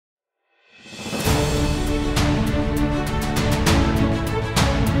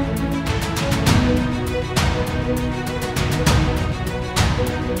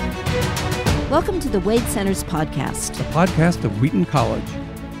the Wade Center's podcast. The podcast of Wheaton College.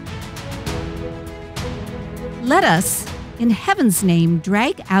 Let us, in heaven's name,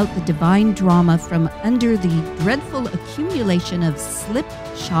 drag out the divine drama from under the dreadful accumulation of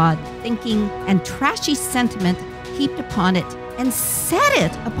slipshod thinking and trashy sentiment heaped upon it, and set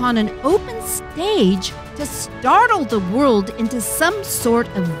it upon an open stage to startle the world into some sort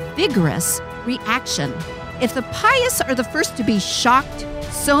of vigorous reaction. If the pious are the first to be shocked,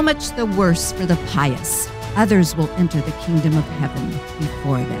 so much the worse for the pious. Others will enter the kingdom of heaven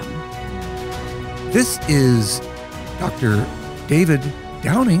before them. This is Dr. David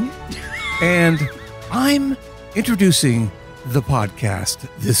Downing, and I'm introducing the podcast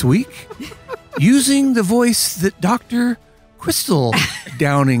this week using the voice that Dr. Crystal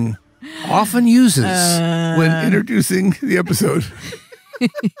Downing often uses when introducing the episode.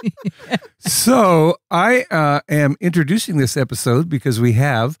 So I am introducing this episode because we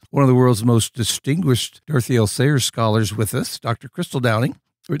have one of the world's most distinguished Dorothy L. Sayers scholars with us, Dr. Crystal Downing,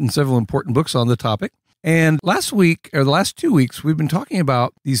 written several important books on the topic. And last week, or the last 2 weeks, we've been talking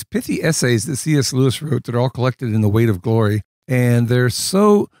about these pithy essays that C.S. Lewis wrote that are all collected in The Weight of Glory. And they're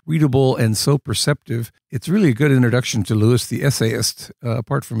so readable and so perceptive. It's really a good introduction to Lewis, the essayist,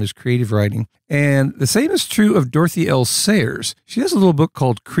 apart from his creative writing. And the same is true of Dorothy L. Sayers. She has a little book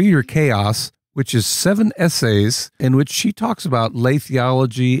called Creed or Chaos, which is 7 essays in which she talks about lay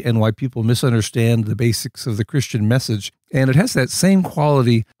theology and why people misunderstand the basics of the Christian message. And it has that same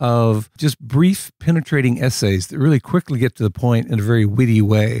quality of just brief, penetrating essays that really quickly get to the point in a very witty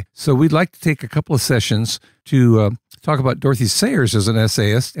way. So we'd like to take a couple of sessions to talk about Dorothy Sayers as an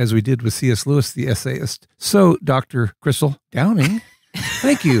essayist, as we did with C.S. Lewis, the essayist. So, Dr. Crystal Downing,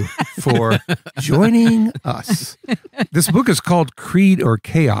 thank you for joining us. This book is called Creed or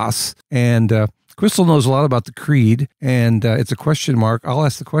Chaos, and Crystal knows a lot about the creed, and it's a question mark. I'll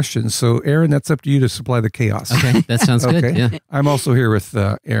ask the question. So, Aaron, that's up to you to supply the chaos. Okay, that sounds good. Yeah. I'm also here with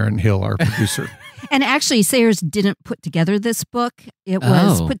Aaron Hill, our producer. And actually, Sayers didn't put together this book. It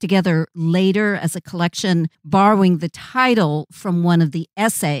was put together later as a collection, borrowing the title from one of the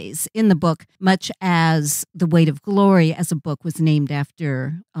essays in the book, much as The Weight of Glory as a book was named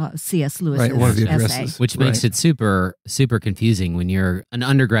after C.S. Lewis's one of the essay. addresses. Which makes it super, super confusing when you're an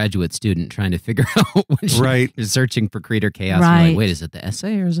undergraduate student trying to figure out when you're searching for Creed or Chaos. Right. You're like, wait, is it the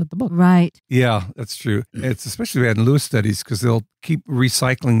essay or is it the book? Right. Yeah, that's true. It's especially bad in Lewis studies because they'll keep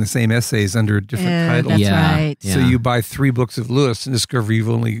recycling the same essays under a different title. That's right. So you buy 3 books of Lewis and discover you've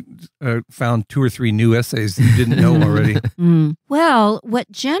only found 2 or 3 new essays that you didn't know already. Well,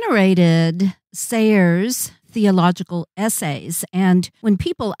 what generated Sayers' theological essays, and when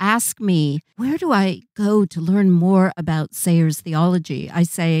people ask me, where do I go to learn more about Sayers' theology? I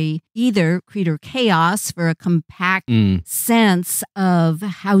say either Creed or Chaos for a compact sense of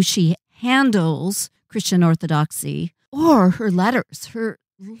how she handles Christian orthodoxy, or her letters. Her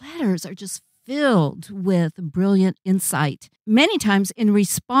letters are just filled with brilliant insight, many times in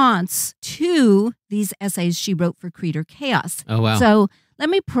response to these essays she wrote for Creed or Chaos. Oh, wow. So let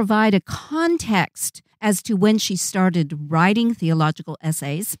me provide a context as to when she started writing theological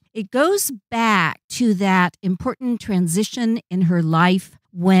essays. It goes back to that important transition in her life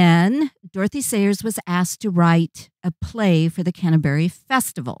when Dorothy Sayers was asked to write a play for the Canterbury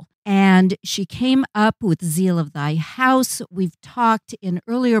Festival. And she came up with Zeal of Thy House. We've talked in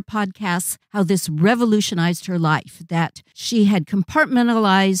earlier podcasts how this revolutionized her life, that she had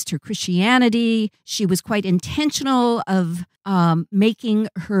compartmentalized her Christianity. She was quite intentional of making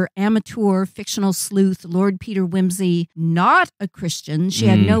her amateur fictional sleuth, Lord Peter Wimsey, not a Christian. She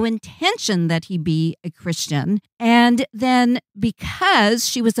had no intention that he be a Christian. And then because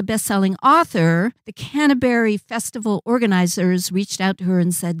she was a best-selling author, the Canterbury Festival organizers reached out to her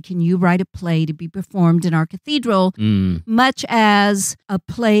and said, can you write a play to be performed in our cathedral? Much as a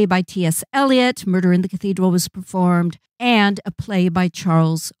play by T.S. Eliot, Murder in the Cathedral, was performed, and a play by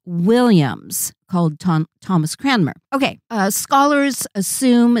Charles Williams called Thomas Cranmer. Okay, scholars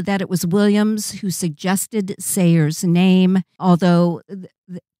assume that it was Williams who suggested Sayers' name, although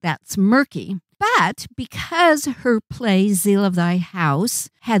that's murky. But because her play, Zeal of Thy House,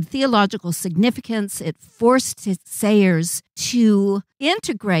 had theological significance, it forced Sayers to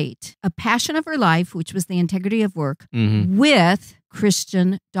integrate a passion of her life, which was the integrity of work, with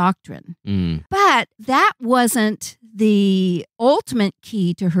Christian doctrine. But that wasn't the ultimate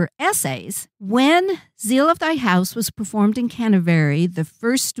key to her essays. When Zeal of Thy House was performed in Canterbury the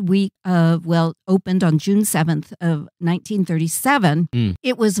first week of, opened on June 7th of 1937,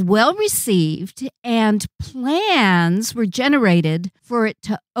 it was well received and plans were generated for it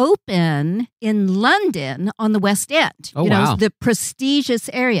to open in London on the West End. Oh, wow. The prestigious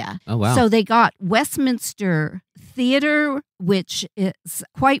area. Oh, wow. So they got Westminster Theatre, which is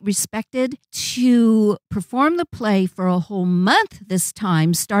quite respected, to perform the play for a whole month this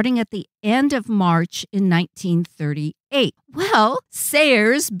time, starting at the end of March in 1938. Well,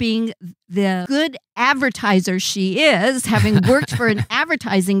 Sayers, being the good advertiser she is, having worked for an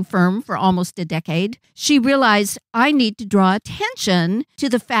advertising firm for almost a decade, she realized, I need to draw attention to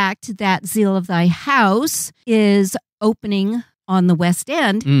the fact that Zeal of Thy House is opening on the West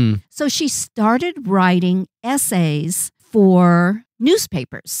End. So she started writing essays for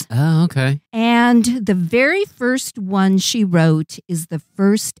newspapers. Oh, okay. And the very first one she wrote is the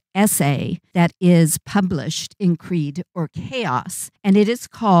first essay that is published in Creed or Chaos. And it is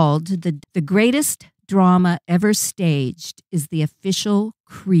called The Greatest Drama Ever Staged is the Official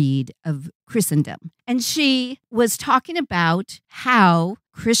Creed of Christendom. And she was talking about how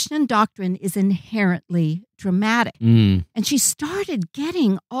Christian doctrine is inherently dramatic. And she started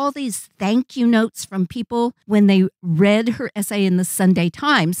getting all these thank you notes from people when they read her essay in the Sunday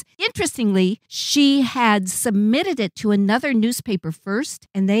Times. Interestingly, she had submitted it to another newspaper first,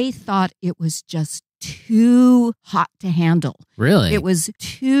 and they thought it was just too hot to handle. Really? It was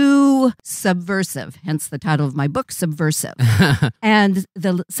too subversive, hence the title of my book, Subversive. And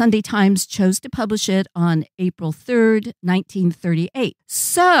the Sunday Times chose to publish it on April 3rd, 1938.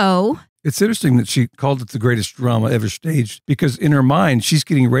 So it's interesting that she called it the greatest drama ever staged because in her mind, she's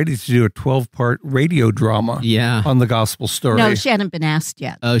getting ready to do a 12-part radio drama on the gospel story. No, she hadn't been asked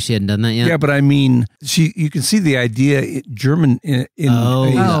yet. Oh, she hadn't done that yet? Yeah, but I mean, you can see the idea German in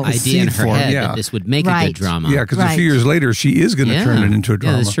the idea seed in her form, head that this would make a good drama. Yeah, because a few years later, she is going to turn it into a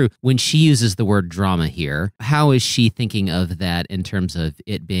drama. Yeah, that's true. When she uses the word drama here, how is she thinking of that in terms of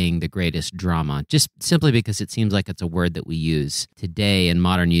it being the greatest drama? Just simply because it seems like it's a word that we use today in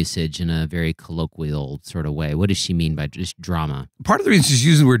modern usage in a very colloquial sort of way. What does she mean by just drama? Part of the reason she's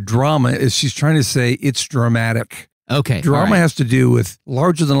using the word drama is she's trying to say it's dramatic. Okay. Drama has to do with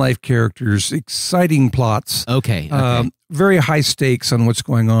larger-than-life characters, exciting plots. Okay. Very high stakes on what's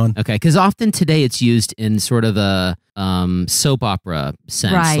going on. Okay, because often today it's used in sort of a soap opera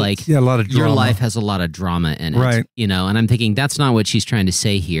sense. Right. Like, a lot of drama. Your life has a lot of drama in it. Right. And I'm thinking that's not what she's trying to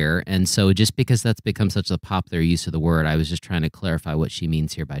say here. And so just because that's become such a popular use of the word, I was just trying to clarify what she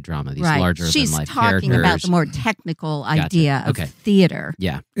means here by drama. These larger-than-life characters. She's talking about the more technical idea of theater.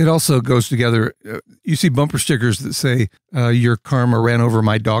 Yeah. It also goes together. You see bumper stickers that say, your karma ran over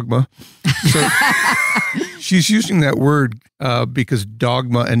my dogma. So she's using that word because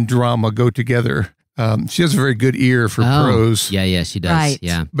dogma and drama go together. She has a very good ear for prose. Yeah, she does. Right.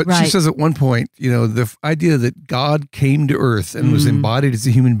 Yeah. But she says at one point, the idea that God came to earth and was embodied as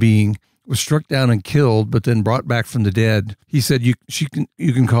a human being, was struck down and killed, but then brought back from the dead. He said you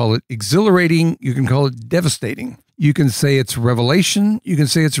can call it exhilarating, you can call it devastating. You can say it's revelation, you can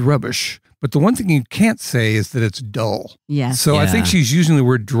say it's rubbish. But the one thing you can't say is that it's dull. Yes. So I think she's using the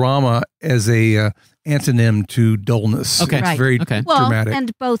word drama as a antonym to dullness. Okay. It's very dramatic.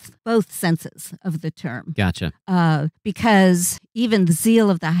 And both senses of the term. Gotcha. Because even the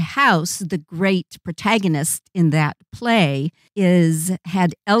Zeal of the House, the great protagonist in that play,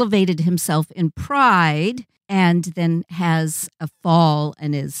 had elevated himself in pride and then has a fall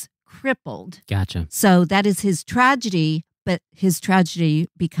and is crippled. Gotcha. So that is his tragedy. But his tragedy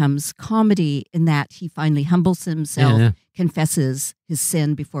becomes comedy in that he finally humbles himself, confesses his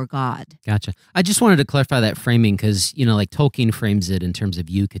sin before God. Gotcha. I just wanted to clarify that framing because, like Tolkien frames it in terms of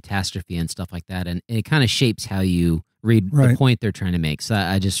catastrophe and stuff like that. And it kind of shapes how you read the point they're trying to make. So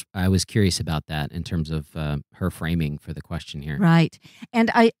I was curious about that in terms of her framing for the question here. Right. And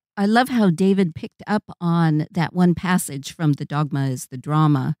I love how David picked up on that one passage from the Dogma is the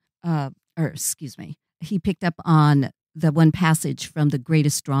Drama, he picked up on the one passage from the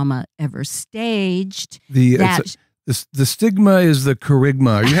greatest drama ever staged. The stigma is the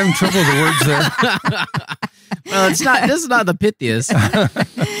charisma. Are you having trouble with the words there? Well, it's not. This is not the pithiest.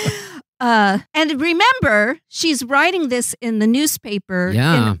 And remember, she's writing this in the newspaper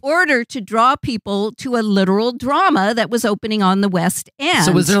in order to draw people to a literal drama that was opening on the West End.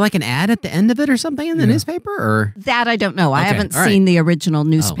 So was there like an ad at the end of it or something in the newspaper? Or that I don't know. I haven't seen the original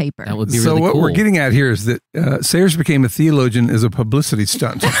newspaper. That would be really what cool. we're getting at here is that Sayers became a theologian as a publicity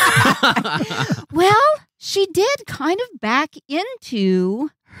stunt. Well, she did kind of back into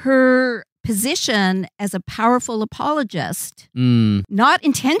her position as a powerful apologist, Mm. not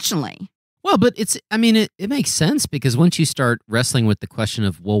intentionally. Well, but it makes sense because once you start wrestling with the question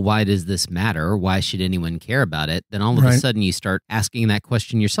of, well, why does this matter? Why should anyone care about it? Then all of a sudden you start asking that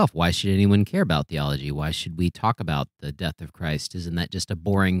question yourself. Why should anyone care about theology? Why should we talk about the death of Christ? Isn't that just a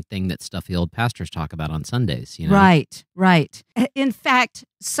boring thing that stuffy old pastors talk about on Sundays? You know? Right. In fact,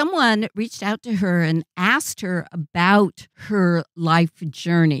 someone reached out to her and asked her about her life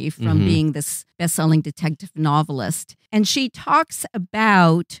journey from being this best-selling detective novelist. And she talks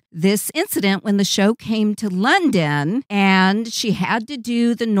about this incident when the show came to London and she had to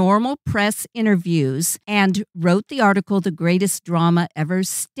do the normal press interviews and wrote the article, The Greatest Drama Ever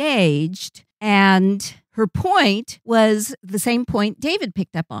Staged. And her point was the same point David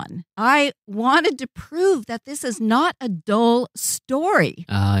picked up on. I wanted to prove that this is not a dull story.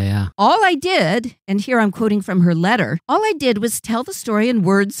 Oh, yeah. All I did, and here I'm quoting from her letter, all I did was tell the story in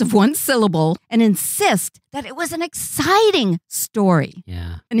words of one syllable and insist that it was an exciting story.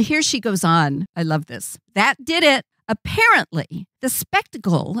 Yeah. And here she goes on. I love this. That did it. Apparently, the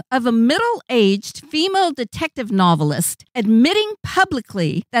spectacle of a middle-aged female detective novelist admitting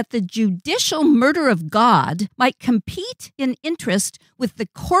publicly that the judicial murder of God might compete in interest with the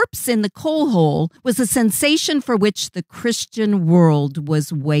corpse in the coal hole was a sensation for which the Christian world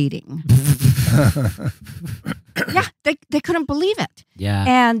was waiting. Yeah, they couldn't believe it. Yeah.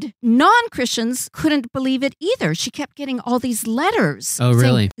 And non-Christians couldn't believe it either. She kept getting all these letters. Oh,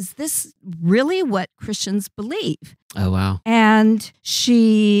 really? Saying, is this really what Christians believe? Oh, wow. And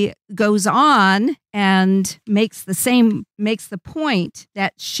she goes on and makes the point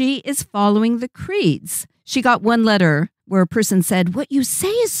that she is following the creeds. She got one letter where a person said, what you say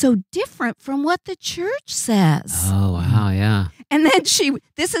is so different from what the church says. Oh, wow, yeah. And then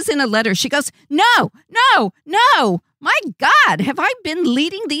this is in a letter. She goes, no. My God, have I been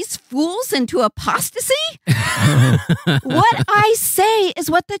leading these fools into apostasy? What I say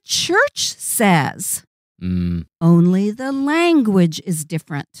is what the church says. Only the language is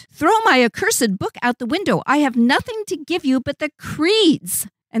different. Throw my accursed book out the window. I have nothing to give you but the creeds.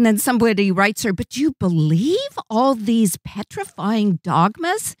 And then somebody writes her, but do you believe all these petrifying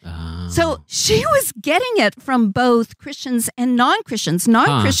dogmas? Oh. So she was getting it from both Christians and non-Christians.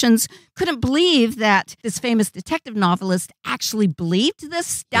 Non-Christians couldn't believe that this famous detective novelist actually believed this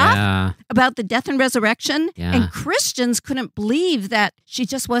stuff about the death and resurrection. Yeah. And Christians couldn't believe that she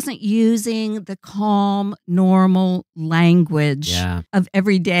just wasn't using the calm, normal language of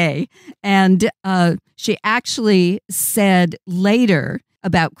every day. And she actually said later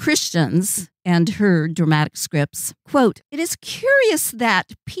about Christians and her dramatic scripts, quote, it is curious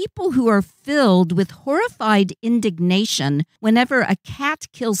that people who are filled with horrified indignation whenever a cat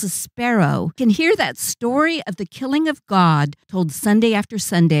kills a sparrow can hear that story of the killing of God told Sunday after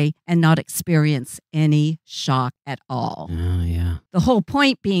Sunday and not experience any shock at all. Oh, yeah. The whole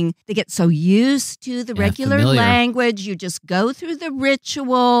point being they get so used to the regular familiar language, you just go through the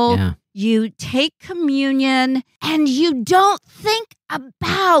ritual. Yeah. You take communion and you don't think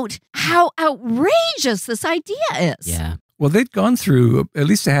about how outrageous this idea is. Yeah. Well, they'd gone through at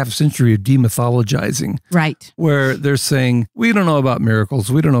least a half century of demythologizing. Right. Where they're saying, we don't know about miracles,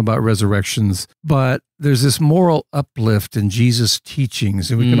 we don't know about resurrections, but there's this moral uplift in Jesus'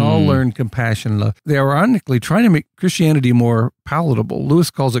 teachings, and we can all learn compassion and love. They are ironically trying to make Christianity more palatable. Lewis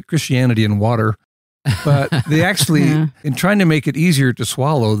calls it Christianity in water. But they actually, in trying to make it easier to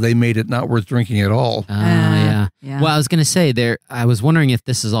swallow, they made it not worth drinking at all. Yeah. Well, I was going to say I was wondering if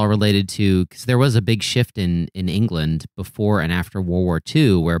this is all related to, because there was a big shift in England before and after World War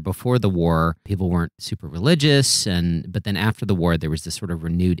II, where before the war, people weren't super religious. But then after the war, there was this sort of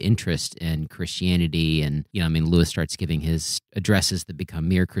renewed interest in Christianity. And, Lewis starts giving his addresses that become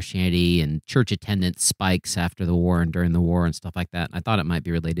mere Christianity, and church attendance spikes after the war and during the war and stuff like that. I thought it might be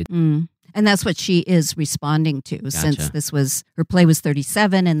related. And that's what she is responding to, since her play was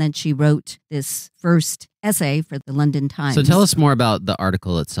 37, and then she wrote this first essay for the London Times. So tell us more about the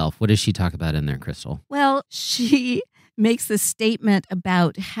article itself. What does she talk about in there, Crystal? Well, she makes this statement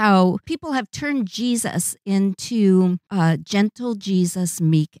about how people have turned Jesus into gentle Jesus,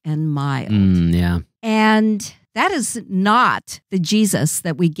 meek and mild. And that is not the Jesus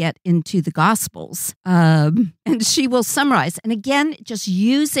that we get into the Gospels. And she will summarize. And again, just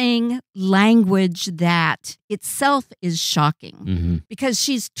using language that itself is shocking because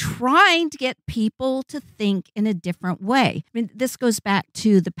she's trying to get people to think in a different way. This goes back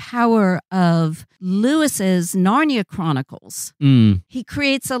to the power of Lewis's Narnia Chronicles. He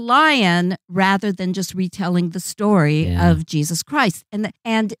creates a lion rather than just retelling the story of Jesus Christ. And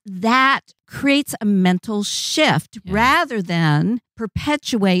that creates a mental shift shift rather than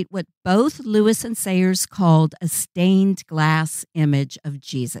perpetuate what both Lewis and Sayers called a stained glass image of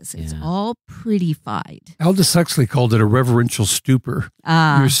Jesus. It's all prettified. Aldous Huxley called it a reverential stupor.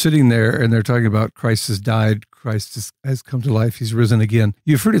 You're sitting there and they're talking about Christ has died, Christ has come to life, he's risen again.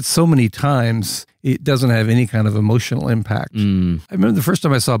 You've heard it so mmany times, it doesn't have any kind of emotional impact. I remember the first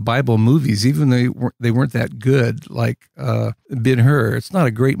time I saw Bible movies, even though they weren't that good, like Ben-Hur. It's not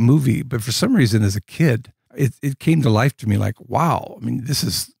a great movie, but for some reason as a kid, it came to life to me like, wow, I mean, this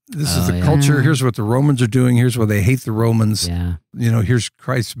is the culture. Here's what the Romans are doing. Here's why they hate the Romans. Yeah. Here's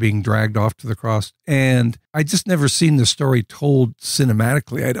Christ being dragged off to the cross. And I just never seen the story told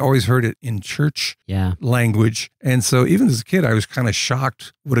cinematically. I'd always heard it in church language. And so even as a kid, I was kind of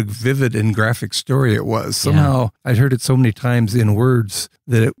shocked what a vivid and graphic story it was. Somehow I'd heard it so many times in words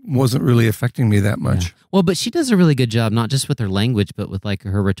that it wasn't really affecting me that much. Yeah. Well, but she does a really good job, not just with her language, but with like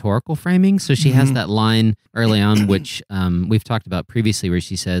her rhetorical framing. So she has that line early on, which we've talked about previously, where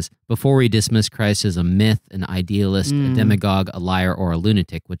she says, before we dismiss Christ as a myth, an idealist, a demagogue, a liar, or a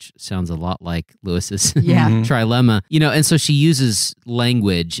lunatic, which sounds a lot like Lewis's trilemma, and so she uses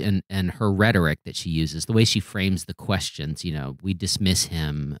language and her rhetoric that she uses, the way she frames the questions, we dismiss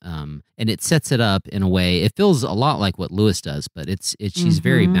him, and it sets it up in a way, it feels a lot like what Lewis does, but she's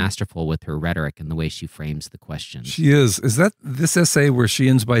very masterful with her rhetoric and the way she frames the questions. She is. Is that this essay where she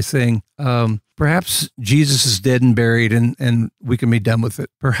ends by saying, perhaps Jesus is dead and buried and we can be done with it?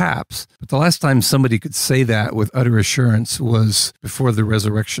 Perhaps. But the last time somebody could say that with utter assurance was before the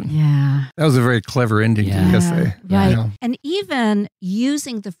resurrection. Yeah. That was a very clever ending to the essay. Right. Yeah. And even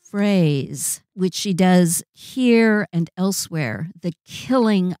using the phrase, which she does here and elsewhere, the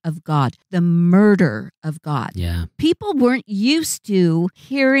killing of God, the murder of God. Yeah. People weren't used to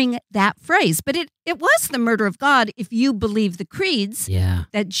hearing that phrase, but it was the murder of God if you believe the creeds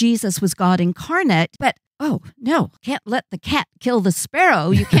that Jesus was God incarnate. But oh, no, can't let the cat kill the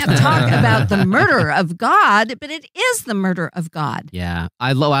sparrow. You can't talk about the murder of God, but it is the murder of God. Yeah.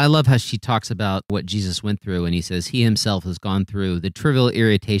 I love how she talks about what Jesus went through, and he says he himself has gone through the trivial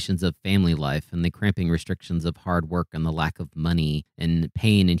irritations of family life and the cramping restrictions of hard work and the lack of money and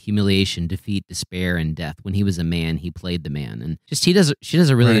pain and humiliation, defeat, despair, and death. When he was a man, he played the man. And just she does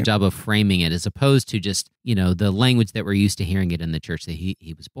a really good job of framing it as opposed to just, the language that we're used to hearing it in the church, that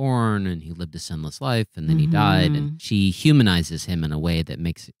he was born and he lived a sinless life and then he died, and she humanizes him in a way that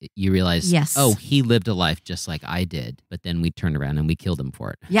makes you realize, oh, he lived a life just like I did, but then we turned around and we killed him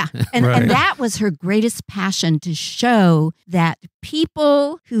for it. Yeah, and that was her greatest passion, to show that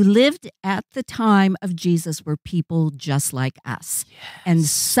people who lived at the time of Jesus were people just like us. Yes. And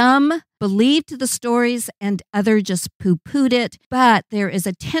some believed the stories and others just poo-pooed it. But there is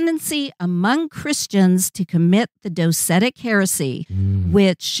a tendency among Christians to commit the docetic heresy,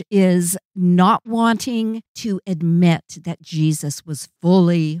 which is not wanting to admit that Jesus was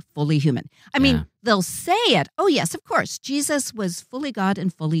fully human. I mean, they'll say it. Oh, yes, of course. Jesus was fully God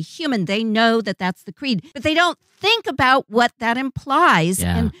and fully human. They know that that's the creed, but they don't think about what that implies.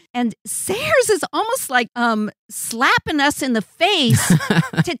 Yeah. And Sayers is almost like slapping us in the face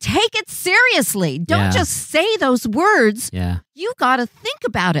to take it seriously. Don't just say those words. Yeah. You got to think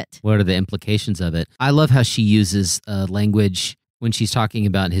about it. What are the implications of it? I love how she uses language when she's talking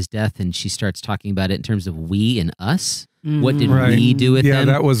about his death, and she starts talking about it in terms of we and us. What did we do with him? Yeah,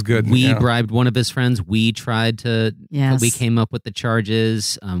 that was good. We bribed one of his friends. We tried to, we came up with the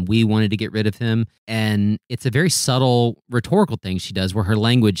charges. We wanted to get rid of him. And it's a very subtle rhetorical thing she does where her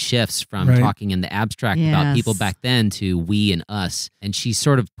language shifts from talking in the abstract about people back then to we and us. And she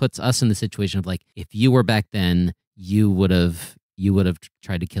sort of puts us in the situation of like, if you were back then, you would have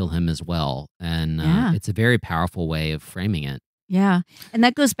tried to kill him as well. And it's a very powerful way of framing it. Yeah. And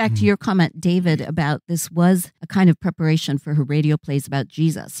that goes back to your comment, David, about this was a kind of preparation for her radio plays about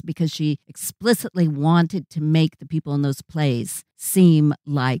Jesus, because she explicitly wanted to make the people in those plays seem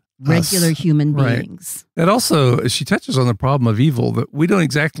like regular human beings. That also, she touches on the problem of evil, that we don't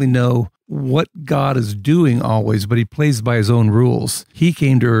exactly know what God is doing always, but he plays by his own rules. He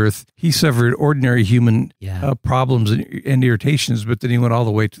came to earth, he suffered ordinary human problems and irritations, but then he went all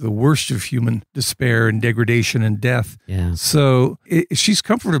the way to the worst of human despair and degradation and death. Yeah. So she's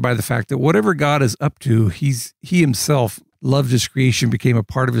comforted by the fact that whatever God is up to, he himself loved his creation, became a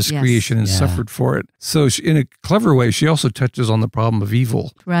part of his creation, and suffered for it. So in a clever way, she also touches on the problem of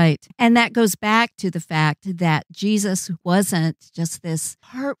evil. Right. And that goes back to the fact that Jesus wasn't just this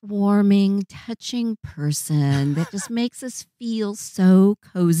heartwarming, touching person that just makes us feel so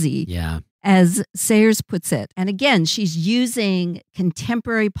cozy. Yeah. As Sayers puts it. And again, she's using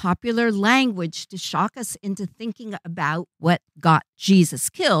contemporary popular language to shock us into thinking about what got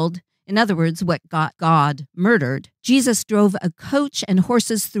Jesus killed in other words, what got God murdered, Jesus drove a coach and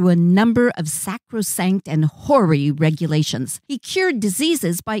horses through a number of sacrosanct and hoary regulations. He cured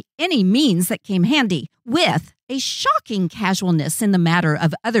diseases by any means that came handy, with a shocking casualness in the matter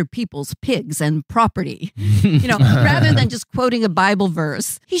of other people's pigs and property. Rather than just quoting a Bible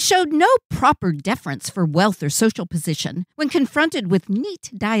verse, he showed no proper deference for wealth or social position. When confronted with neat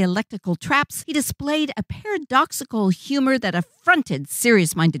dialectical traps, he displayed a paradoxical humor that affronted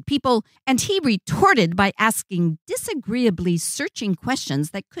serious-minded people, and he retorted by asking disagreeably searching questions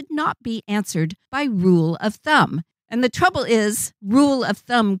that could not be answered by rule of thumb. And the trouble is, rule of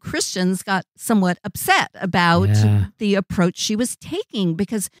thumb Christians got somewhat upset about the approach she was taking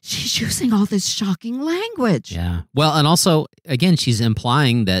because she's using all this shocking language. Yeah. Well, and also, again, she's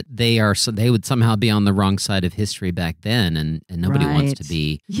implying that they would somehow be on the wrong side of history back then, and nobody wants to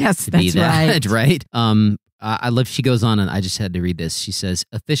be. Yes, to that's be that, right. I love. She goes on, and I just had to read this. She says,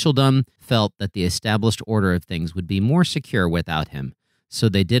 "Officialdom felt that the established order of things would be more secure without him. So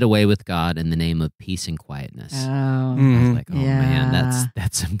they did away with God in the name of peace and quietness." Oh, I was like, man,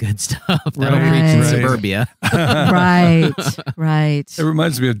 that's some good stuff. That'll Right. reach in Right. suburbia. Right. It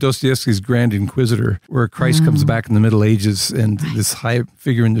reminds me of Dostoevsky's Grand Inquisitor, where Christ comes back in the Middle Ages and this high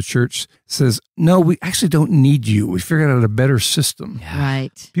figure in the church says, no, we actually don't need you. We figured out a better system.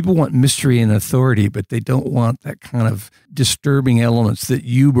 Right. People want mystery and authority, but they don't want that kind of disturbing elements that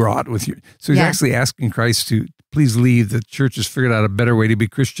you brought with you. So he's actually asking Christ to please leave. The church has figured out a better way to be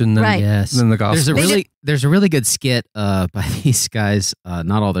Christian than, than the gospel. There's a really good skit by these guys.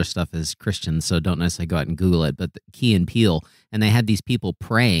 Not all their stuff is Christian, so don't necessarily go out and Google it, but Key and Peele. And they had these people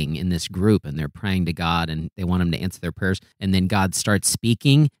praying in this group, and they're praying to God, and they want him to answer their prayers. And then God starts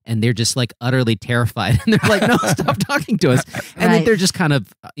speaking, and they're just like utterly terrified. And they're like, no, stop talking to us. And then they're just kind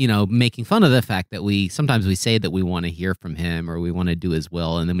of, making fun of the fact that sometimes we say that we want to hear from him or we want to do his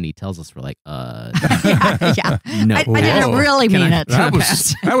will. And then when he tells us, we're like, no. I didn't really mean it. That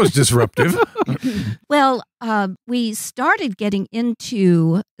was disruptive. Well, we started getting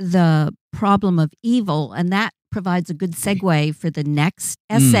into the problem of evil, and that provides a good segue for the next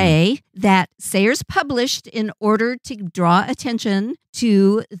essay that Sayers published in order to draw attention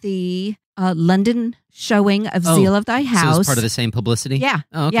to the London showing of Zeal of Thy House. So it's part of the same publicity? Yeah.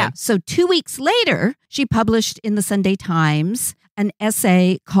 Oh, okay. Yeah. So 2 weeks later, she published in the Sunday Times an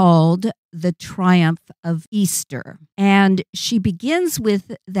essay called The Triumph of Easter. And she begins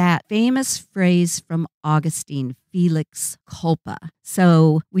with that famous phrase from Augustine, Felix culpa.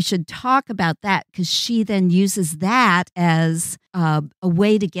 So we should talk about that because she then uses that as a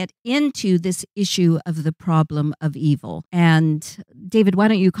way to get into this issue of the problem of evil. And David, why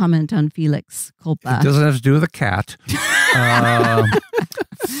don't you comment on Felix culpa? It doesn't have to do with a cat.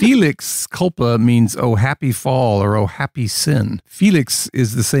 Felix culpa means, oh, happy fall or oh, happy sin. Felix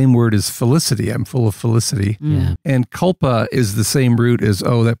is the same word as felicity. I'm full of felicity. Yeah. And culpa is the same root as,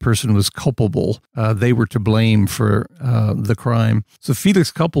 oh, that person was culpable. They were to blame for the crime. So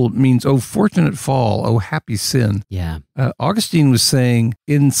Felix culpa means, oh, fortunate fall, oh, happy sin. Yeah. Augustine was saying,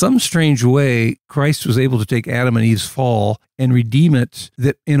 in some strange way, Christ was able to take Adam and Eve's fall and redeem it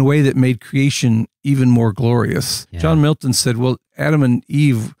in a way that made creation even more glorious. Yeah. John Milton said, well, Adam and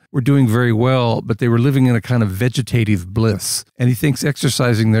Eve were doing very well, but they were living in a kind of vegetative bliss. And he thinks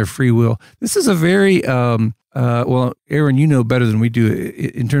exercising their free will. This is a very, well, Aaron, you know better than we do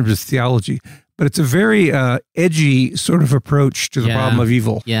in terms of theology, but it's a very edgy sort of approach to the problem of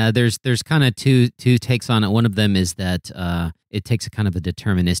evil. Yeah, there's kind of two takes on it. One of them is that it takes a kind of a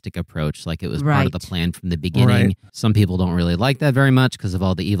deterministic approach, like it was part of the plan from the beginning. Right. Some people don't really like that very much because of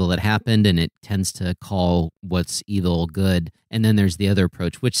all the evil that happened, and it tends to call what's evil good. And then there's the other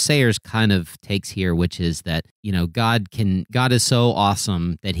approach, which Sayers kind of takes here, which is that, God is so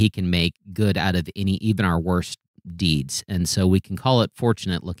awesome that he can make good out of even our worst deeds. And so we can call it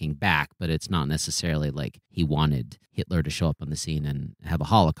fortunate looking back, but it's not necessarily like he wanted Hitler to show up on the scene and have a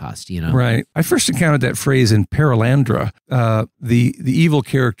Holocaust, Right. I first encountered that phrase in Paralandra. The evil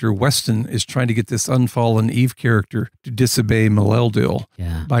character, Weston, is trying to get this unfallen Eve character to disobey Maleldil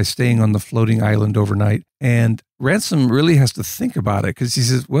by staying on the floating island overnight. And Ransom really has to think about it because he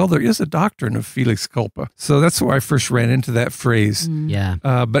says, well, there is a doctrine of Felix culpa. So that's where I first ran into that phrase. Yeah.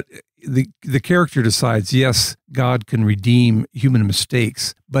 But the character decides, yes, God can redeem human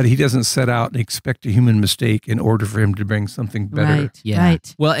mistakes, but he doesn't set out and expect a human mistake in order for him to bring something better. Right, yeah.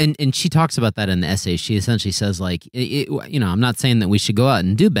 right. Well, and she talks about that in the essay. She essentially says, like, I'm not saying that we should go out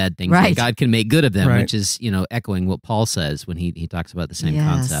and do bad things, but God can make good of them, which is, echoing what Paul says when he talks about the same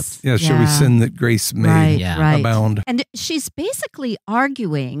concept. Yeah, shall we sin that grace may abound? And she's basically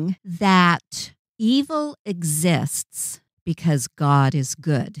arguing that evil exists because God is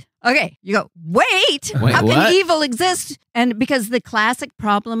good. Okay, you go, wait how what? can evil exist? And because the classic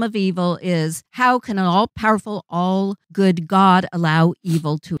problem of evil is, how can an all-powerful, all-good God allow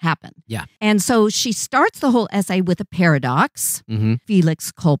evil to happen? Yeah. And so she starts the whole essay with a paradox,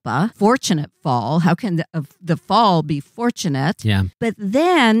 Felix culpa, fortunate fall. How can the fall be fortunate? Yeah. But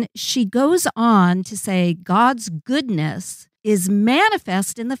then she goes on to say God's goodness is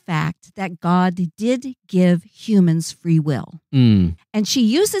manifest in the fact that God did give humans free will. Mm. And she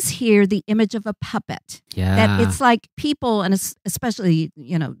uses here the image of a puppet. Yeah. That it's like people, and especially,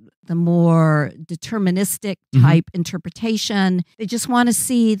 the more deterministic type interpretation, they just want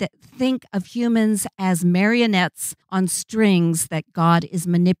to think of humans as marionettes on strings that God is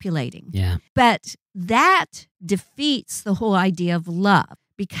manipulating. Yeah. But that defeats the whole idea of love.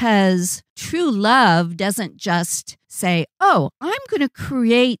 Because true love doesn't just say, oh, I'm going to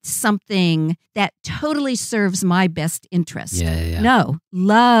create something that totally serves my best interest. Yeah. No,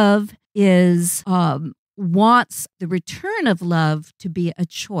 love is wants the return of love to be a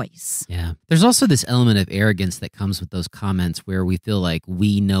choice. Yeah. There's also this element of arrogance that comes with those comments where we feel like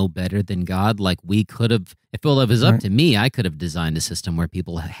we know better than God. Like we could have, if it was up to me, I could have designed a system where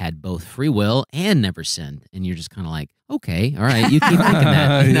people had both free will and never sinned. And you're just kind of like, okay, all right, you keep thinking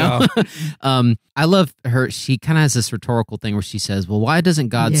that, you know? I love her. She kind of has this rhetorical thing where she says, well, why doesn't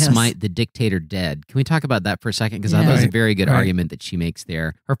God smite the dictator dead? Can we talk about that for a second? Because I thought it was a very good argument that she makes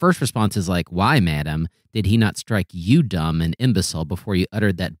there. Her first response is like, why, madam, did he not strike you dumb and imbecile before you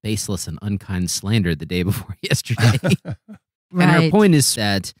uttered that baseless and unkind slander the day before yesterday? And her point is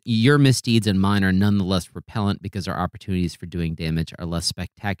that your misdeeds and mine are nonetheless repellent because our opportunities for doing damage are less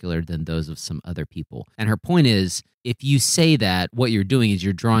spectacular than those of some other people. And her point is, if you say that, what you're doing is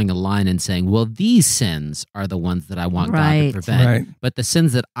you're drawing a line and saying, well, these sins are the ones that I want God to prevent. Right. But the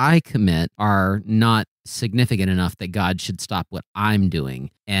sins that I commit are not significant enough that God should stop what I'm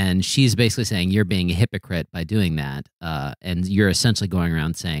doing. And she's basically saying you're being a hypocrite by doing that. And you're essentially going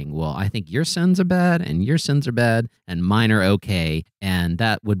around saying, well, I think your sins are bad and your sins are bad and mine are okay. And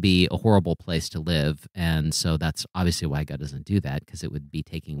that would be a horrible place to live. And so that's obviously why God doesn't do that, because it would be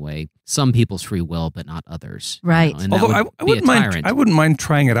taking away some people's free will, but not others. Right. And Although I wouldn't mind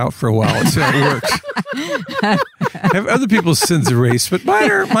trying it out for a while and see how it works. Have other people's sins erased, but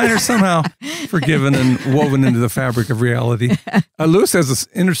mine are somehow forgiven and woven into the fabric of reality. Lewis has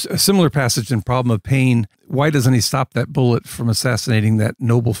a similar passage in Problem of Pain. Why doesn't he stop that bullet from assassinating that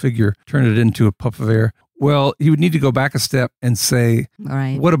noble figure, turn it into a puff of air? Well, he would need to go back a step and say,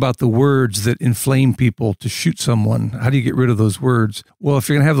 what about the words that inflame people to shoot someone? How do you get rid of those words? Well, if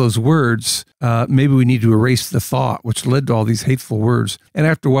you're going to have those words, maybe we need to erase the thought, which led to all these hateful words. And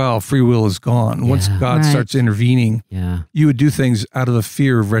after a while, free will is gone. Once God starts intervening, you would do things out of the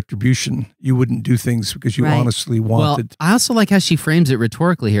fear of retribution. You wouldn't do things because you honestly wanted. Well, I also like how she frames it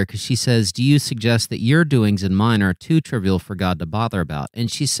rhetorically here, because she says, do you suggest that your doings and mine are too trivial for God to bother about?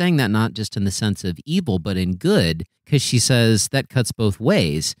 And she's saying that not just in the sense of evil, but in good, because she says that cuts both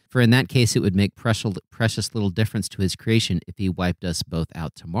ways. For in that case, it would make precious little difference to his creation if he wiped us both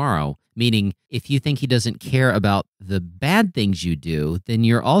out tomorrow. Meaning, if you think he doesn't care about the bad things you do, then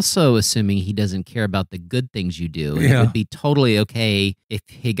you're also assuming he doesn't care about the good things you do. And it would be totally okay if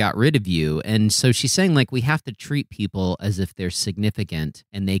he got rid of you. And so she's saying, like, we have to treat people as if they're significant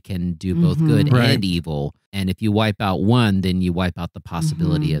and they can do both good and evil. And if you wipe out one, then you wipe out the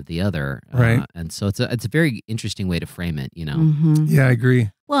possibility of the other. And so it's a very interesting way to frame it, you know? Yeah, I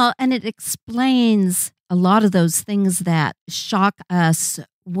agree. Well, and it explains a lot of those things that shock us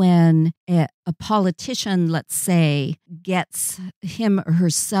when a politician, let's say, gets him or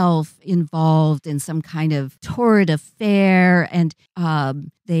herself involved in some kind of torrid affair and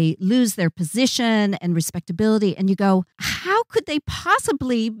they lose their position and respectability. And you go, how could they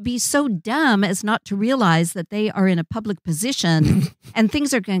possibly be so dumb as not to realize that they are in a public position and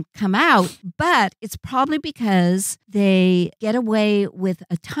things are going to come out? But it's probably because they get away with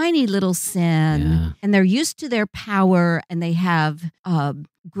a tiny little sin and they're used to their power and they have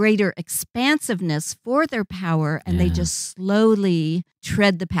greater expansiveness for their power, and they just slowly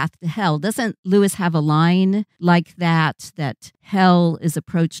tread the path to hell. Doesn't Lewis have a line like that hell is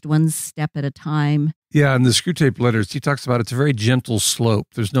approached one step at a time? Yeah, in the Screwtape Letters, he talks about it's a very gentle slope.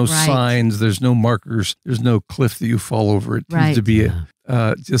 There's no signs, there's no markers, there's no cliff that you fall over. It tends to be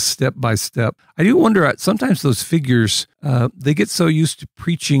just step by step. I do wonder, sometimes those figures, they get so used to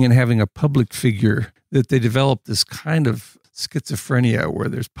preaching and having a public figure that they develop this kind of schizophrenia where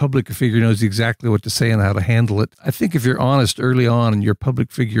there's public figure knows exactly what to say and how to handle it. I think if you're honest early on and your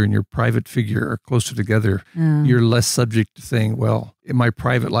public figure and your private figure are closer together, you're less subject to saying, well, my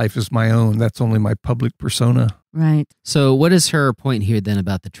private life is my own. That's only my public persona. Right. So what is her point here then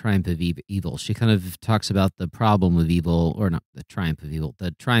about the triumph of evil? She kind of talks about the problem of evil, or not the triumph of evil,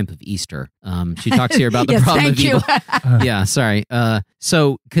 the triumph of Easter. She talks here about the Yes, problem of thank you. evil. Yeah, sorry.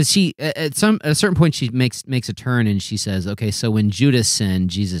 So because she at a certain point she makes a turn and she says, okay, so when Judas sinned,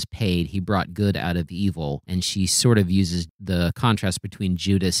 Jesus paid. He brought good out of evil, and she sort of uses the contrast between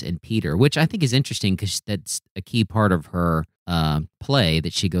Judas and Peter, which I think is interesting because that's a key part of her play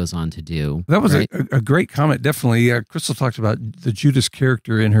that she goes on to do. That was right? a great comment, definitely. Crystal talked about the Judas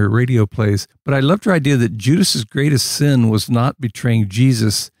character in her radio plays, but I loved her idea that Judas's greatest sin was not betraying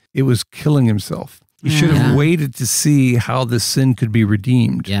Jesus, it was killing himself. He should have waited to see how this sin could be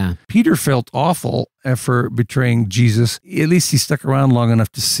redeemed. Yeah. Peter felt awful for betraying Jesus. At least he stuck around long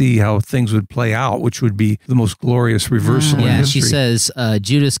enough to see how things would play out, which would be the most glorious reversal in history. She says,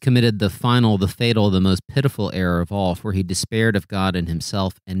 Judas committed the final, the fatal, the most pitiful error of all, for he despaired of God and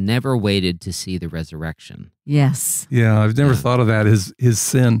himself and never waited to see the resurrection. Yes. Yeah, I've never thought of that as his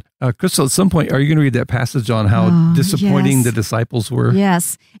sin. Crystal, at some point, are you going to read that passage on how disappointing the disciples were?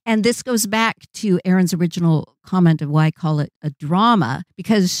 Yes. And this goes back to Erin's original comment of why I call it a drama,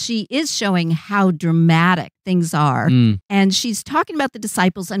 because she is showing how dramatic things are. And she's talking about the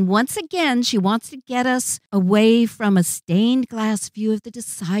disciples. And once again, she wants to get us away from a stained glass view of the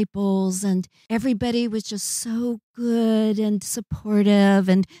disciples. And everybody was just so good and supportive.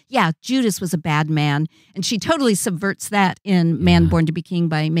 And yeah, Judas was a bad man. And she totally subverts that in Man Born to be King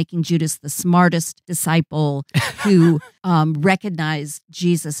by making Judas the smartest disciple who recognized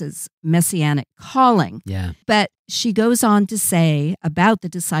Jesus's messianic calling. Yeah. But she goes on to say about the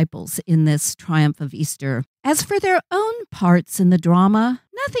disciples in this triumph of Easter, as for their own parts in the drama,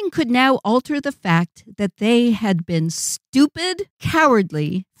 nothing could now alter the fact that they had been stupid,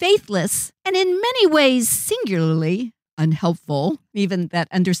 cowardly, faithless, and in many ways singularly unhelpful. Even that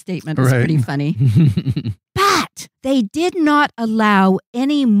understatement is pretty funny. But they did not allow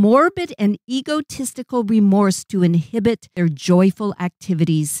any morbid and egotistical remorse to inhibit their joyful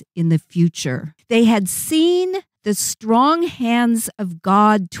activities in the future. They had seen the strong hands of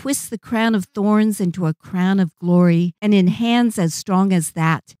God twist the crown of thorns into a crown of glory, and in hands as strong as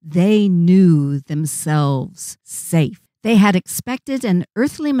that, they knew themselves safe. They had expected an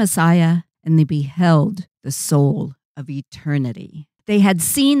earthly Messiah, and they beheld the soul of eternity. They had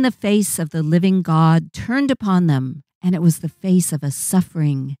seen the face of the living God turned upon them, and it was the face of a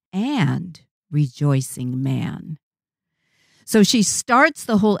suffering and rejoicing man. So she starts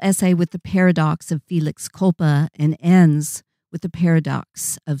the whole essay with the paradox of Felix culpa and ends with the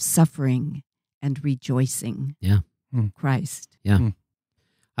paradox of suffering and rejoicing. Yeah. Christ. Yeah.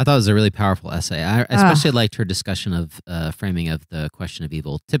 I thought it was a really powerful essay. I especially liked her discussion of framing of the question of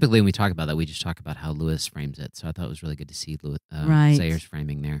evil. Typically, when we talk about that, we just talk about how Lewis frames it. So I thought it was really good to see Sayers'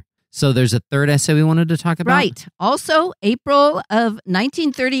 framing there. So there's a third essay we wanted to talk about? Right. Also, April of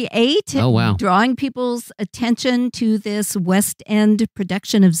 1938. Oh, wow. Drawing people's attention to this West End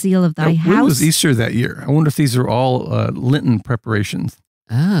production of Zeal of Thy House. When was Easter that year? I wonder if these are all Lenten preparations.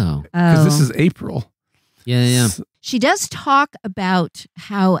 Oh. Because this is April. Yeah. She does talk about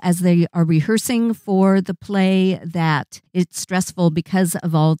how, as they are rehearsing for the play, that it's stressful because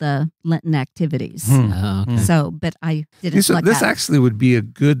of all the Lenten activities. Oh, okay. So, but I didn't like this that. actually would be a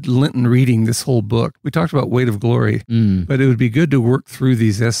good Lenten reading, this whole book. We talked about Weight of Glory, but it would be good to work through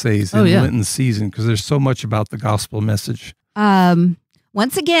these essays in Lenten season because there's so much about the gospel message.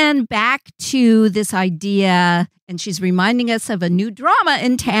 Once again, back to this idea, and she's reminding us of a new drama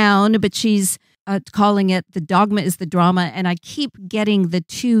in town, but she's calling it The Dogma is the Drama, and I keep getting the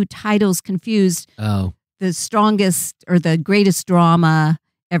two titles confused. Oh. The strongest or the greatest drama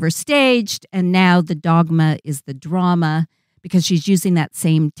ever staged, and now The Dogma is the Drama, because she's using that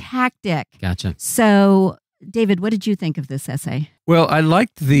same tactic. Gotcha. So, David, what did you think of this essay? Well, I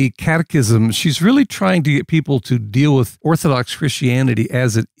liked the catechism. She's really trying to get people to deal with Orthodox Christianity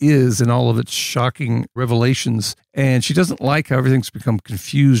as it is and all of its shocking revelations. And she doesn't like how everything's become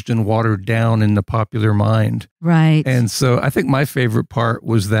confused and watered down in the popular mind. Right. And so I think my favorite part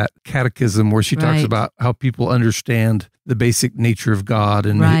was that catechism where she talks about how people understand the basic nature of God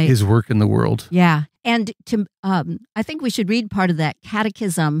and his work in the world. Yeah. And I think we should read part of that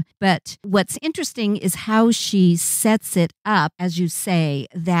catechism. But what's interesting is how she sets it up, as you say,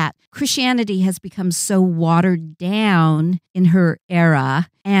 that Christianity has become so watered down in her era.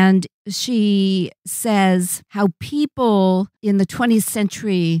 And she says how people in the 20th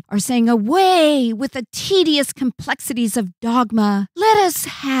century are saying, away with the tedious complexities of dogma. Let us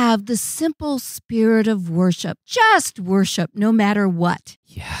have the simple spirit of worship. Just worship no matter what.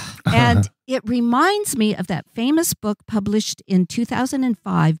 Yeah. And it reminds me of that famous book published in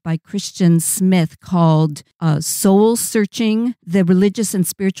 2005 by Christian Smith called Soul Searching: The Religious and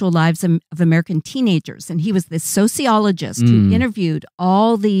Spiritual Lives of American Teenagers. And he was this sociologist who interviewed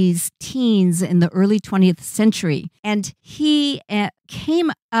all these teens in the early 20th century. And he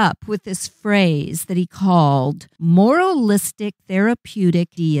came up with this phrase that he called moralistic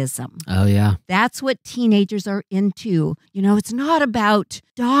therapeutic deism. Oh, yeah. That's what teenagers are into. You know, it's not about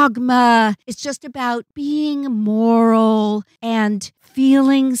dogma. It's just about being moral and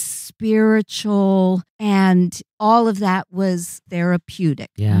feeling spiritual, and all of that was therapeutic.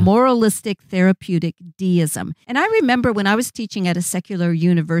 Yeah. Moralistic therapeutic deism. And I remember when I was teaching at a secular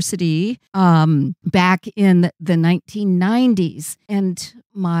university back in the 1990s, and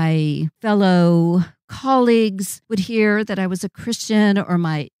my fellow colleagues would hear that I was a Christian, or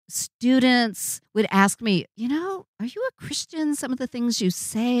my students would ask me, you know, are you a Christian? Some of the things you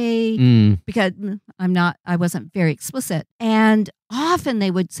say, because I wasn't very explicit. And often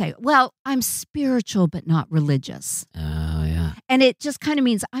they would say, well, I'm spiritual, but not religious. Oh, yeah. And it just kind of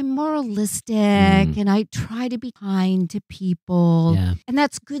means I'm moralistic and I try to be kind to people. Yeah. And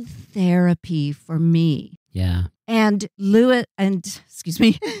that's good therapy for me. Yeah. And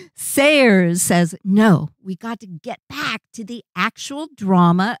Sayers says, no, we got to get back to the actual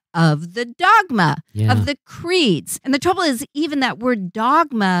drama of the dogma, of the creeds. And the trouble is, even that word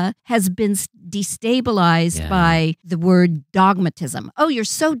dogma has been destabilized by the word dogmatism. Oh, you're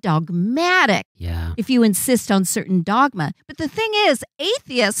so dogmatic if you insist on certain dogma. But the thing is,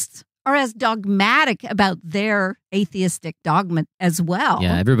 atheists are as dogmatic about their atheistic dogma as well.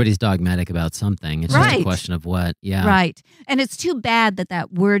 Yeah, everybody's dogmatic about something. It's just a question of what. Yeah. Right. And it's too bad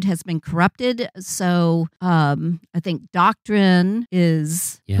that word has been corrupted. So I think doctrine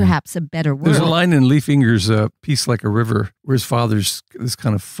is perhaps a better word. There's a line in Lee Finger's Peace Like a River where his father's this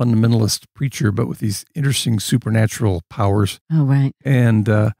kind of fundamentalist preacher, but with these interesting supernatural powers. Oh, right. And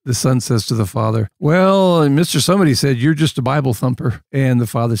the son says to the father, well, Mr. Somebody said, you're just a Bible thumper. And the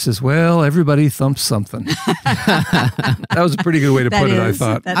father says, well, everybody thumps something. That was a pretty good way to put it, I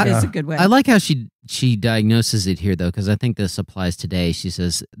thought. That is a good way. I like how she diagnoses it here, though, because I think this applies today. She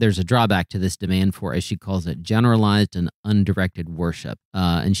says there's a drawback to this demand for, as she calls it, generalized and undirected worship.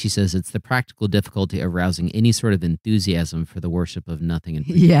 And she says it's the practical difficulty of arousing any sort of enthusiasm for the worship of nothing in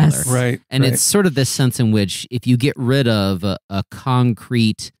particular. Yes. Right. And it's sort of this sense in which if you get rid of a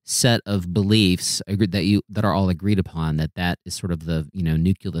concrete set of beliefs that are all agreed upon, that is sort of the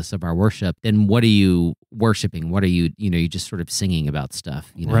nucleus of our worship, then what are you worshiping? What are you you're just sort of singing about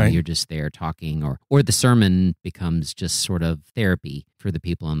stuff. You're just there talking, or the sermon becomes just sort of therapy for the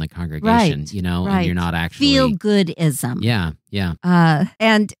people in the congregation, and you're not actually feel-goodism. Yeah.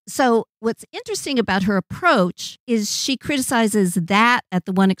 And so what's interesting about her approach is she criticizes that at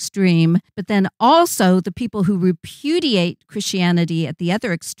the one extreme, but then also the people who repudiate Christianity at the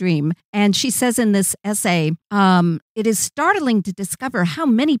other extreme. And she says in this essay, it is startling to discover how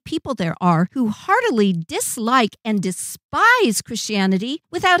many people there are who heartily dislike and despise Christianity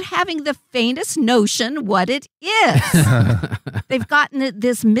without having the faintest notion what it is. They've gotten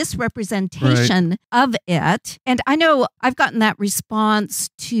this misrepresentation of it. And I know I've gotten that response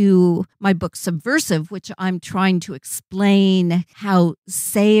to my book Subversive, which I'm trying to explain how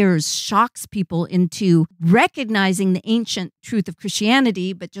Sayers shocks people into recognizing the ancient truth of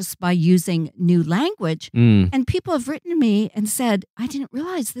Christianity, but just by using new language. And people have written to me and said, I didn't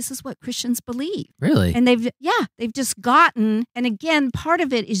realize this is what Christians believe. Really? And they've just gotten, and again, part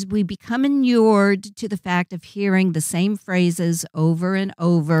of it is we become inured to the fact of hearing the same phrases over and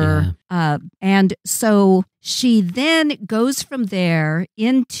over. And so she then goes from there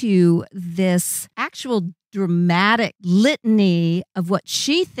into this actual dramatic litany of what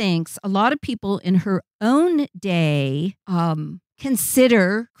she thinks a lot of people in her own day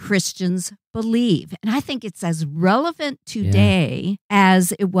consider Christians believe. And I think it's as relevant today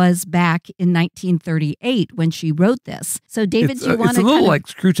as it was back in 1938 when she wrote this. So, David, do you want to... It's a little like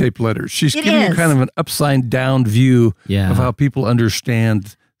screw tape letters. She's giving you kind of an upside down view of how people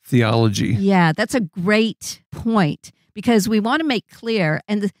understand theology. Yeah, that's a great point. Because we want to make clear,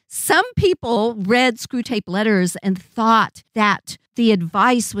 and some people read screw tape letters and thought that the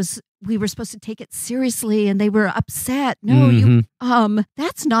advice was we were supposed to take it seriously, and they were upset. No,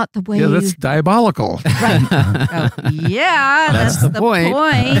 that's not the way. Yeah, that's diabolical. Right. That's the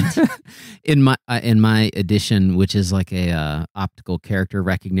point. In my edition, which is like a optical character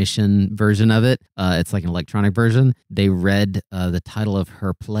recognition version of it, it's like an electronic version. They read the title of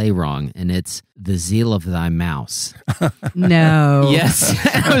her play wrong, and it's "The Zeal of Thy Mouse." No. Yes,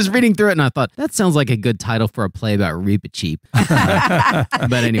 I was reading through it, and I thought that sounds like a good title for a play about Reepicheep.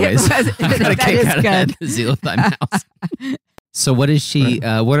 But anyways. That is good. The zeal of thy mouth. So what is she,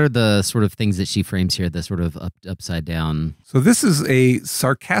 what are the sort of things that she frames here, the sort of upside down? So this is a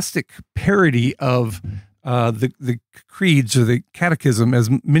sarcastic parody of the creeds or the catechism as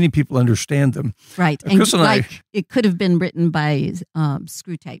many people understand them. Right. And Chris and it could have been written by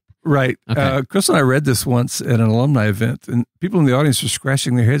Screw Tape. Right. Okay. Chris and I read this once at an alumni event, and people in the audience were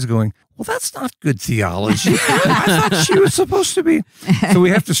scratching their heads going, well, that's not good theology. I thought she was supposed to be. So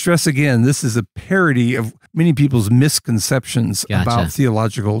we have to stress again, this is a parody of many people's misconceptions about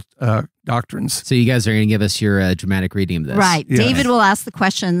theological doctrines. So you guys are going to give us your dramatic reading of this. Right. Yes. David will ask the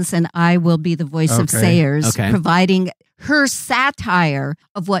questions, and I will be the voice of Sayers, providing her satire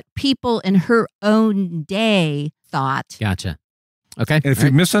of what people in her own day thought. Gotcha. Okay. And if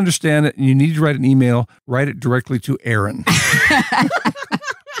you misunderstand it and you need to write an email, write it directly to Aaron.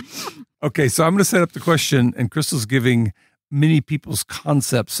 Okay, so I'm going to set up the question, and Crystal's giving many people's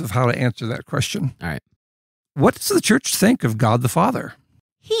concepts of how to answer that question. All right. What does the church think of God the Father?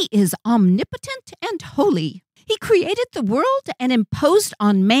 He is omnipotent and holy. He created the world and imposed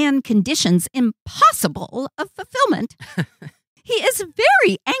on man conditions impossible of fulfillment. He is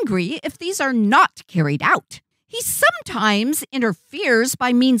very angry if these are not carried out. He sometimes interferes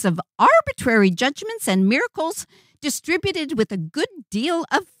by means of arbitrary judgments and miracles distributed with a good deal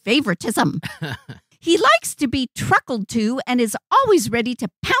of favoritism. He likes to be truckled to and is always ready to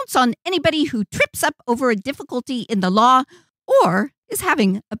pounce on anybody who trips up over a difficulty in the law or is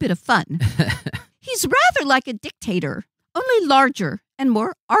having a bit of fun. He's rather like a dictator, only larger and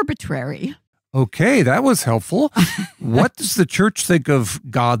more arbitrary. Okay, that was helpful. What does the church think of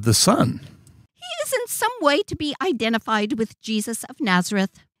God the Son? He is in some way to be identified with Jesus of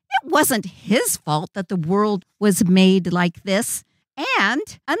Nazareth. It wasn't his fault that the world was made like this. And,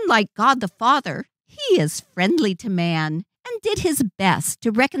 unlike God the Father, he is friendly to man and did his best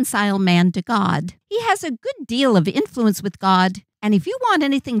to reconcile man to God. He has a good deal of influence with God, and if you want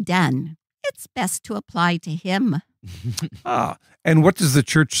anything done, it's best to apply to him. And what does the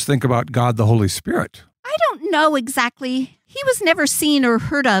church think about God the Holy Spirit? I don't know exactly. He was never seen or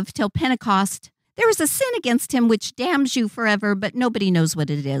heard of till Pentecost. There is a sin against him which damns you forever, but nobody knows what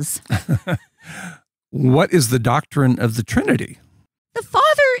it is. What is the doctrine of the Trinity? The Father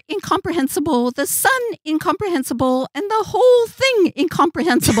incomprehensible, the Son incomprehensible, and the whole thing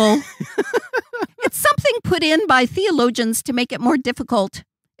incomprehensible. It's something put in by theologians to make it more difficult.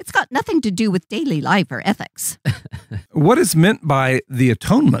 It's got nothing to do with daily life or ethics. What is meant by the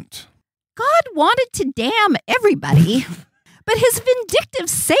atonement? God wanted to damn everybody, but his vindictive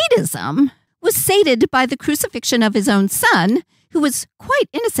sadism was sated by the crucifixion of his own son, who was quite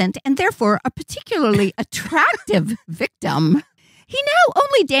innocent and therefore a particularly attractive victim. He now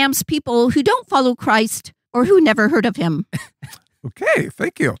only damns people who don't follow Christ or who never heard of him. Okay,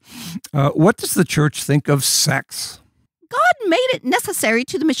 thank you. What does the church think of sex? God made it necessary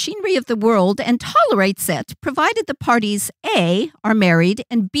to the machinery of the world and tolerates it, provided the parties A, are married,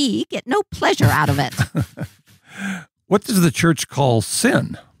 and B, get no pleasure out of it. What does the church call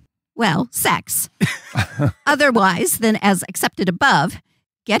sin? Well, sex. Otherwise than as accepted above,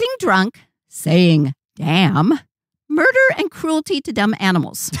 getting drunk, saying damn, murder and cruelty to dumb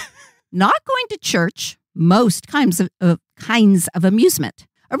animals, not going to church, most kinds of amusement.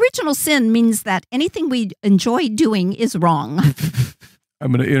 Original sin means that anything we enjoy doing is wrong.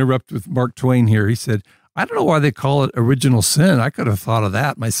 I'm going to interrupt with Mark Twain here. He said, I don't know why they call it original sin. I could have thought of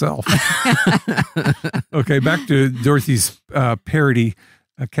that myself. Okay, back to Dorothy's parody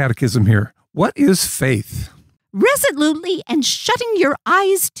catechism here. What is faith? Resolutely and shutting your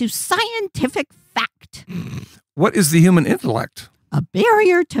eyes to scientific fact. What is the human intellect? A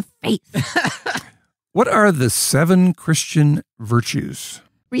barrier to faith. What are the 7 Christian virtues?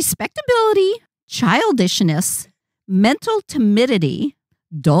 Respectability, childishness, mental timidity,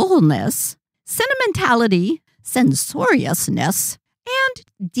 dullness, sentimentality, censoriousness,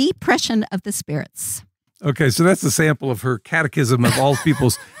 and depression of the spirits. Okay, so that's a sample of her catechism of all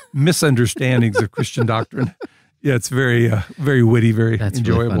people's misunderstandings of Christian doctrine. Yeah, it's very, very witty, very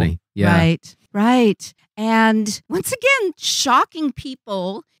enjoyable. Really funny. Yeah. Right. And once again, shocking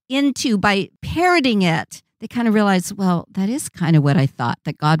people by parodying it. They kind of realize, well, that is kind of what I thought,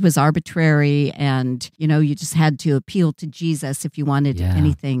 that God was arbitrary and, you just had to appeal to Jesus if you wanted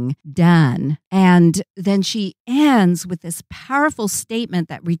anything done. And then she ends with this powerful statement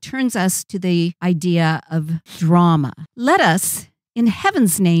that returns us to the idea of drama. Let us, in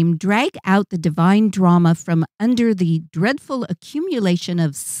heaven's name, drag out the divine drama from under the dreadful accumulation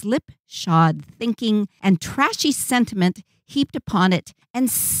of slipshod thinking and trashy sentiment heaped upon it, and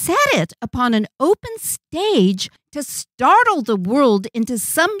set it upon an open stage to startle the world into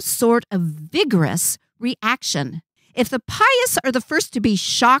some sort of vigorous reaction. If the pious are the first to be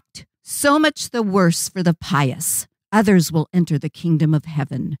shocked, so much the worse for the pious. Others will enter the kingdom of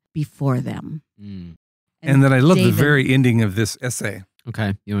heaven before them. And then I love David, the very ending of this essay.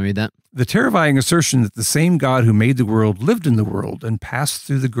 Okay, you want to read that? The terrifying assertion that the same God who made the world lived in the world and passed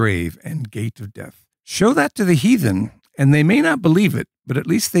through the grave and gate of death. Show that to the heathen, and they may not believe it, but at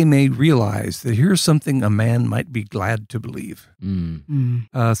least they may realize that here's something a man might be glad to believe.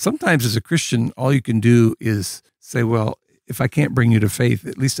 Sometimes as a Christian, all you can do is say, well, if I can't bring you to faith,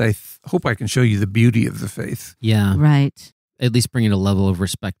 at least I hope I can show you the beauty of the faith. Yeah. Right. At least bring it a level of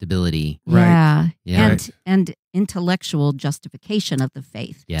respectability. Right. Yeah. And intellectual justification of the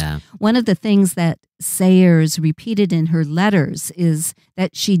faith. Yeah. One of the things that Sayers repeated in her letters is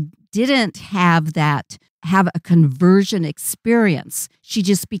that she didn't have a conversion experience. She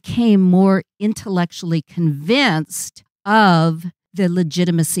just became more intellectually convinced of the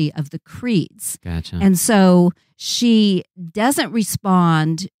legitimacy of the creeds. Gotcha. And so she doesn't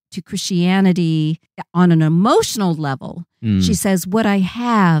respond to Christianity on an emotional level. She says, what I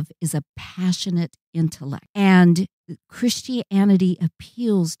have is a passionate intellect. And Christianity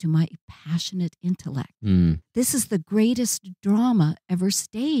appeals to my passionate intellect. This is the greatest drama ever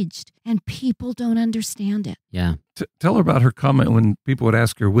staged, and people don't understand it. Yeah. Tell her about her comment when people would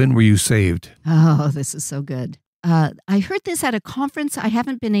ask her, when were you saved? Oh, this is so good. I heard this at a conference. I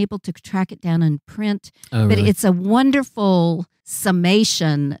haven't been able to track it down in print, but really? it's a wonderful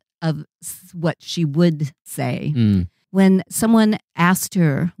summation of what she would say. When someone asked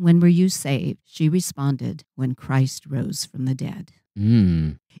her, when were you saved? She responded, when Christ rose from the dead.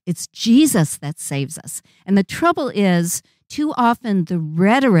 It's Jesus that saves us. And the trouble is, too often the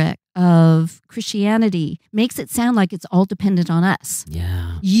rhetoric of Christianity makes it sound like it's all dependent on us.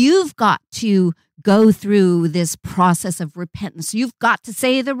 Yeah. You've got to go through this process of repentance. You've got to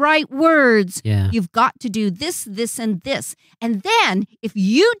say the right words. Yeah. You've got to do this, this, and this. And then if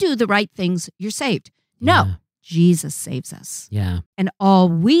you do the right things, you're saved. No, Yeah. Jesus saves us. Yeah. And all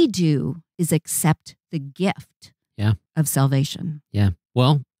we do is accept the gift Yeah. of salvation. Yeah.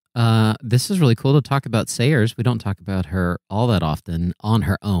 Well, this is really cool to talk about Sayers. We don't talk about her all that often on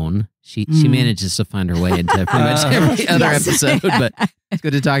her own. She manages to find her way into pretty much every other episode, but it's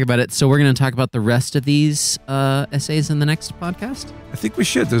good to talk about it. So we're going to talk about the rest of these essays in the next podcast? I think we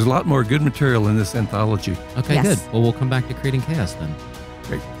should. There's a lot more good material in this anthology. Okay, Yes. good. Well, we'll come back to Creating Chaos then.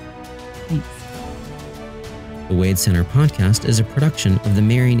 Great. Thanks. The Wade Center podcast is a production of the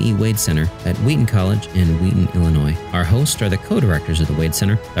Marion E. Wade Center at Wheaton College in Wheaton, Illinois. Our hosts are the co-directors of the Wade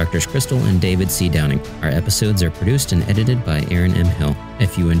Center, Drs. Crystal and David C. Downing. Our episodes are produced and edited by Aaron M. Hill.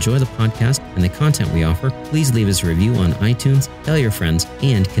 If you enjoy the podcast and the content we offer, please leave us a review on iTunes, tell your friends,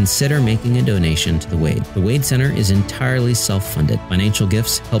 and consider making a donation to the Wade. The Wade Center is entirely self-funded. Financial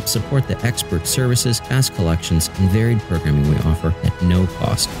gifts help support the expert services, vast collections, and varied programming we offer at no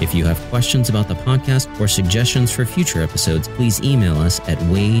cost. If you have questions about the podcast or suggestions for future episodes, please email us at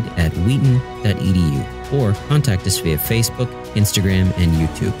wade@wheaton.edu or contact us via Facebook, Instagram, and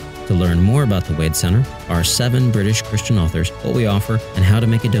YouTube. To learn more about the Wade Center, our 7 British Christian authors, what we offer, and how to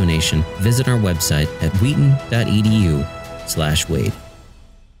make a donation, visit our website at wheaton.edu/Wade.